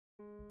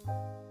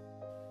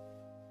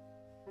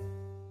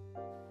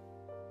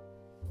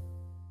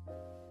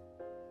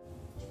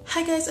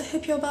Hi guys, I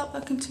hope you're well.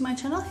 Welcome to my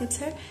channel. It's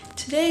here.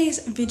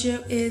 Today's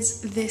video is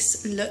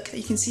this look that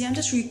you can see. I'm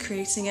just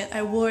recreating it.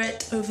 I wore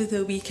it over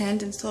the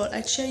weekend and thought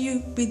I'd share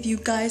with you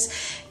guys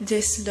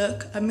this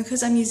look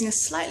because I'm using a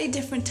slightly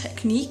different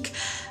technique.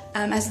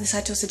 As the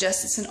title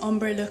suggests, it's an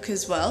ombre look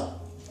as well.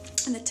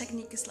 And the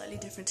technique is slightly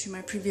different to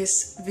my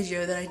previous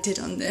video that I did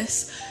on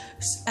this.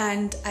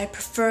 And I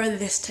prefer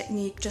this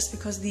technique just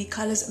because the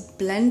colors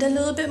blend a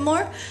little bit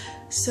more.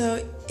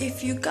 So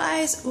if you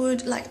guys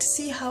would like to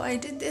see how I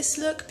did this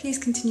look, please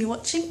continue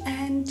watching,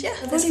 and yeah,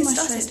 let's get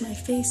started. I've my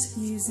face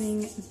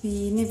using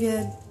the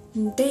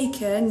Nivea Day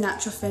Care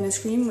Natural Fairness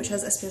Cream, which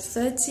has SPF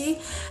 30,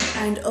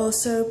 and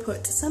also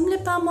put some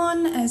lip balm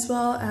on as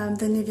well,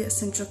 the Nivea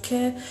Essential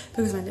Care,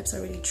 because my lips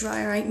are really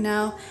dry right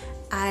now,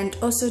 and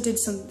also did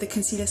the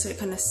concealer so it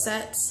kind of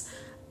sets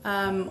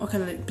or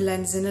kind of like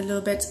blends in a little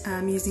bit.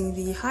 I'm using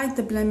the Hide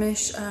the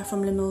Blemish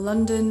from Rimmel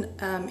London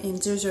in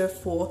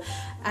 004,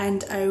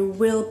 and I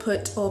will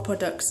put all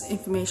products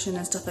information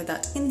and stuff like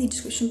that in the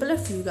description below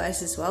for you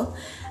guys as well.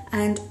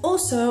 And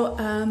also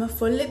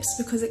for lips,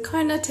 because it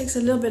kind of takes a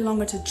little bit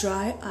longer to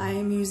dry,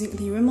 I'm using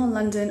the Rimmel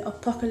London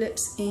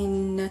Apocalypse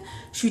in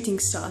Shooting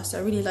Star. So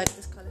I really like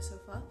this colour so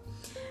far.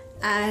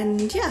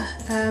 And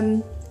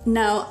yeah,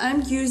 now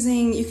I'm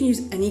using, you can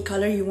use any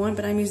color you want,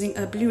 but I'm using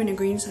a blue and a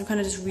green, so I'm kind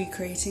of just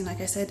recreating,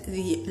 like I said,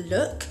 the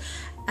look.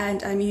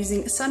 And I'm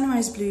using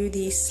Sunrise Blue,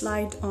 the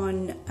slide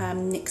on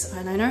NYX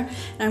eyeliner,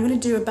 and I'm going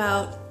to do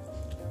about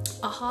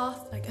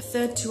like a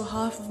third to a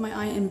half of my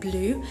eye in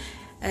blue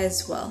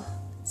as well.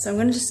 So I'm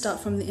going to just start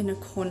from the inner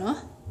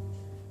corner.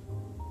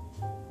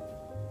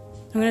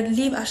 I'm going to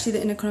leave actually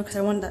the inner corner because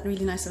I want that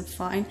really nice and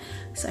fine.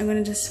 So I'm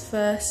going to just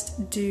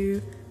first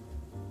do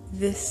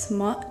this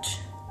much.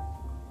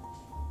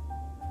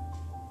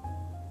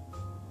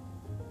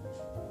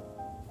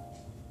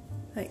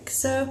 Like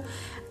so,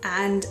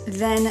 and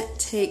then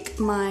take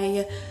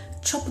my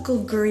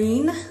tropical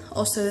green,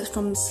 also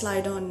from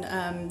slide on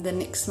the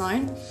NYX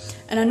line,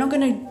 and I'm not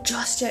going to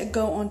just yet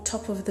go on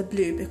top of the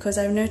blue because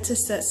I've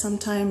noticed that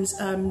sometimes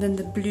then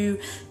the blue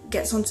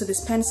gets onto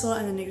this pencil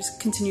and then it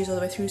just continues all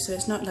the way through, so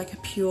it's not like a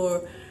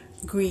pure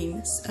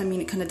green. I mean,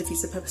 it kind of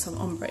defeats the purpose of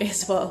ombre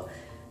as well.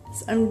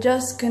 So I'm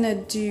just going to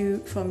do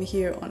from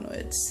here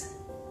onwards.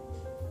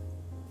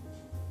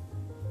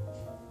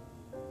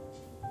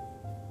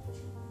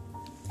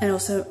 And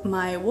also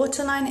my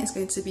waterline is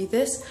going to be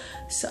this,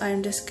 so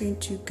I'm just going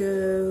to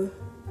go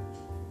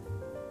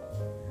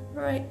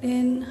right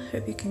in.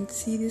 Hope you can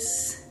see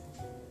this.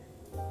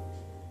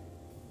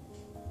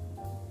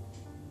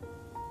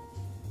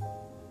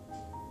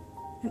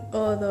 And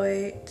all the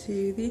way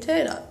to the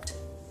tail duct.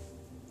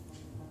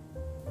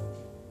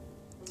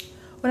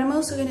 What I'm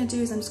also going to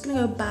do is I'm just going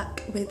to go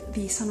back with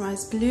the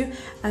Sunrise Blue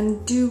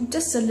and do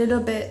just a little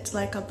bit,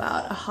 like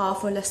about a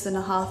half or less than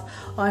a half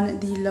on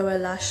the lower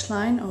lash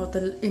line, or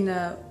the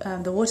inner,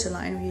 the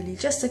waterline really,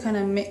 just to kind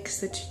of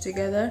mix the two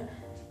together.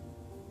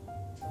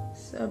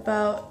 So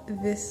about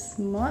this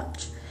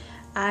much.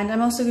 And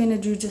I'm also going to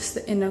do just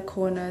the inner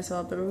corner as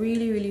well, but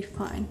really, really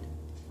fine.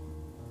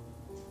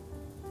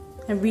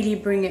 And really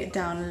bring it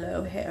down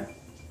low here.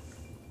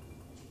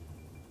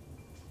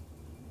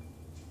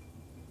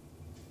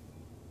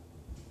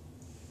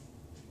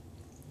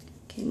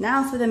 Okay,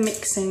 now for the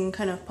mixing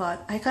kind of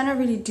part. I kind of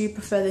really do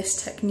prefer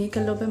this technique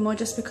a little bit more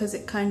just because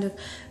it kind of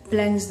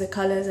blends the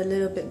colors a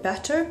little bit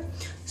better.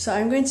 So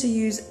I'm going to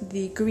use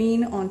the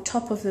green on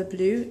top of the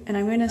blue, and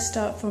I'm going to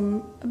start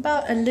from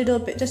about a little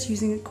bit, just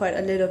using quite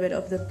a little bit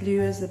of the blue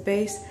as the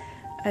base,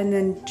 and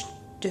then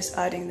just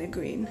adding the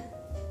green.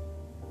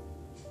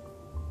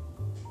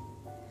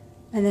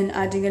 And then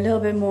adding a little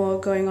bit more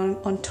going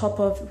on top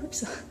of,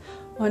 oops,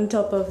 on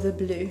top of the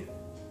blue.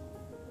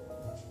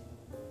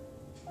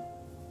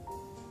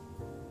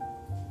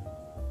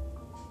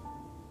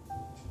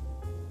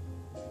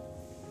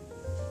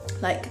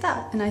 Like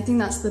that, and I think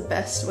that's the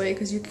best way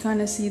because you can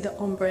kind of see the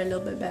ombre a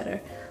little bit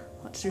better.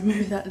 I'll have to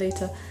remove that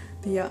later,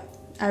 but yeah,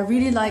 I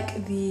really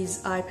like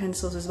these eye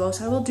pencils as well,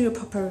 so I will do a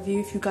proper review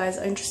if you guys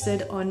are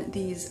interested on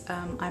these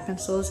eye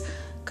pencils,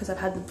 because I've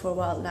had them for a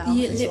while now.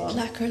 The lip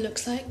lacquer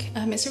looks like,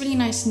 it's a really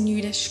nice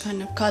nudish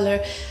kind of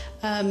colour.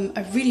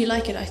 I really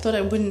like it. I thought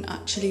I wouldn't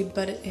actually,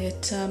 but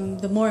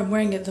the more I'm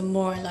wearing it, the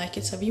more I like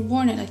it. So I've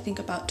worn it I think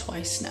about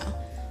twice now.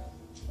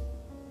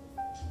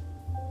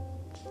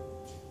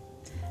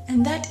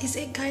 And that is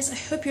it, guys. I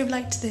hope you've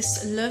liked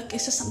this look.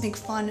 It's just something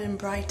fun and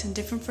bright and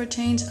different for a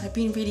change. I've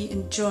been really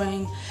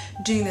enjoying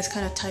doing this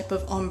kind of type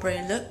of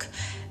ombre look.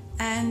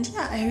 And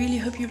yeah, I really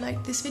hope you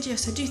liked this video.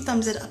 So do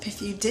thumbs it up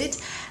if you did.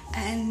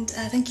 And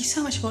thank you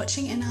so much for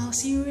watching, and I'll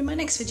see you in my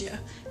next video.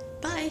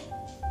 Bye!